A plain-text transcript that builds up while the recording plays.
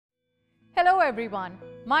Hello everyone,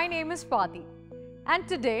 my name is Swati and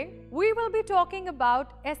today we will be talking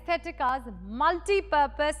about Esthetica's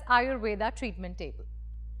multi-purpose Ayurveda treatment table.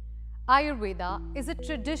 Ayurveda is a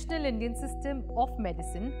traditional Indian system of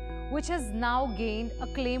medicine which has now gained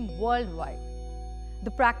acclaim worldwide.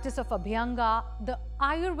 The practice of Abhyanga, the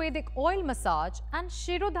Ayurvedic oil massage and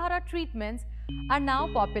Shirodhara treatments are now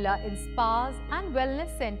popular in spas and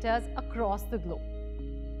wellness centers across the globe.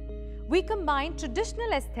 We combine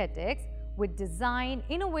traditional aesthetics with design,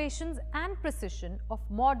 innovations and precision of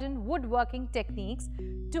modern woodworking techniques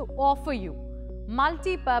to offer you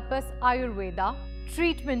multi-purpose Ayurveda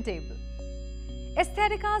treatment table.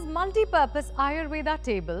 Esthetica's multi-purpose Ayurveda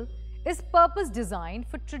table is purpose designed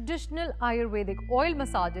for traditional Ayurvedic oil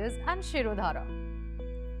massages and Shirodhara.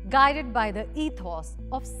 Guided by the ethos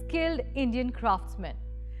of skilled Indian craftsmen,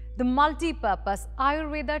 the multi-purpose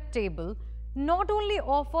Ayurveda table not only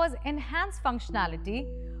offers enhanced functionality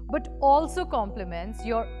but also complements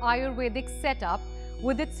your Ayurvedic setup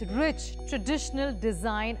with its rich traditional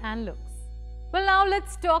design and looks. Well, now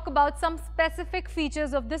let's talk about some specific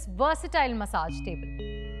features of this versatile massage table.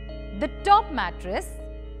 The top mattress,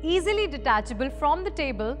 easily detachable from the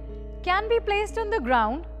table, can be placed on the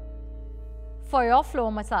ground for your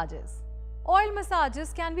floor massages. Oil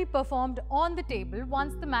massages can be performed on the table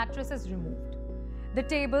once the mattress is removed. The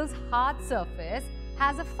table's hard surface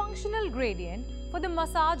has a functional gradient for the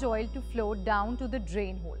massage oil to flow down to the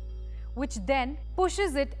drain hole, which then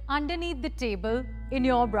pushes it underneath the table in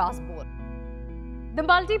your brass bowl. The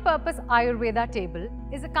multi-purpose Ayurveda table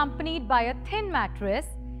is accompanied by a thin mattress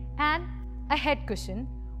and a head cushion,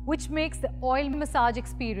 which makes the oil massage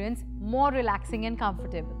experience more relaxing and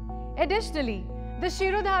comfortable. Additionally, the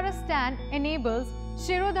Shirodhara stand enables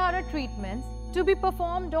Shirodhara treatments to be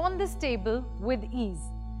performed on this table with ease.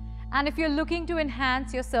 And if you're looking to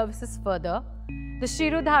enhance your services further, the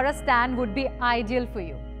Shirodhara stand would be ideal for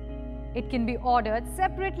you. It can be ordered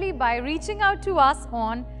separately by reaching out to us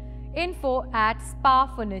on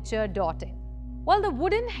info@spafurniture.in. While the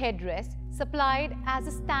wooden headrest supplied as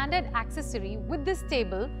a standard accessory with this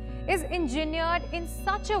table is engineered in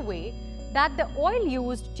such a way that the oil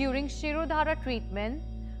used during Shirodhara treatment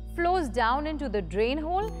flows down into the drain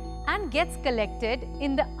hole and gets collected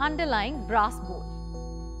in the underlying brass bowl.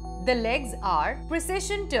 The legs are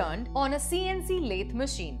precision turned on a CNC lathe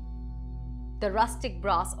machine. The rustic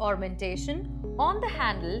brass ornamentation on the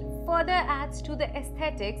handle further adds to the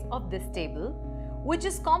aesthetics of this table, which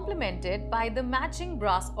is complemented by the matching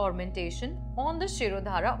brass ornamentation on the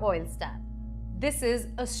Shirodhara oil stand. This is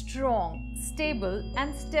a strong, stable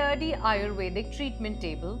and sturdy Ayurvedic treatment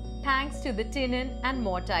table thanks to the tenon and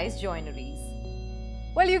mortised joineries.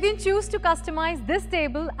 Well, you can choose to customize this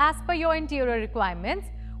table as per your interior requirements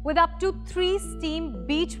with up to 3 steam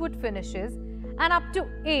beechwood finishes and up to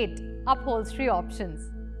 8 upholstery options.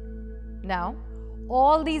 Now,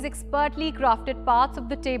 all these expertly crafted parts of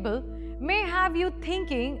the table may have you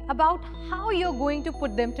thinking about how you're going to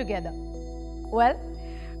put them together. Well,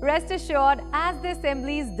 rest assured, as the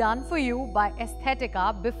assembly is done for you by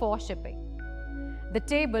Esthetica before shipping. The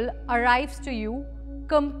table arrives to you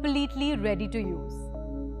completely ready to use.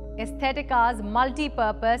 Esthetica's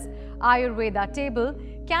multi-purpose Ayurveda table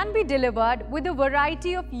can be delivered with a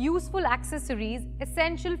variety of useful accessories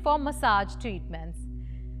essential for massage treatments.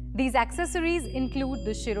 These accessories include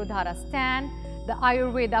the Shirodhara stand, the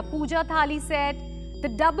Ayurveda Puja Thali set, the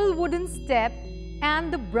double wooden step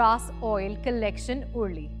and the brass oil collection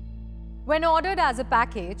urli. When ordered as a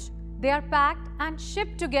package, they are packed and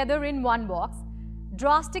shipped together in one box,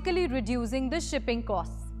 drastically reducing the shipping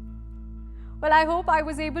costs. Well, I hope I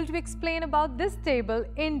was able to explain about this table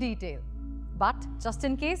in detail. But just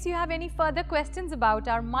in case you have any further questions about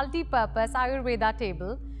our multi-purpose Ayurveda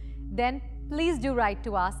table, then please do write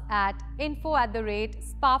to us at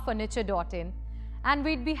info@spafurniture.in and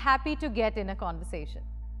we'd be happy to get in a conversation.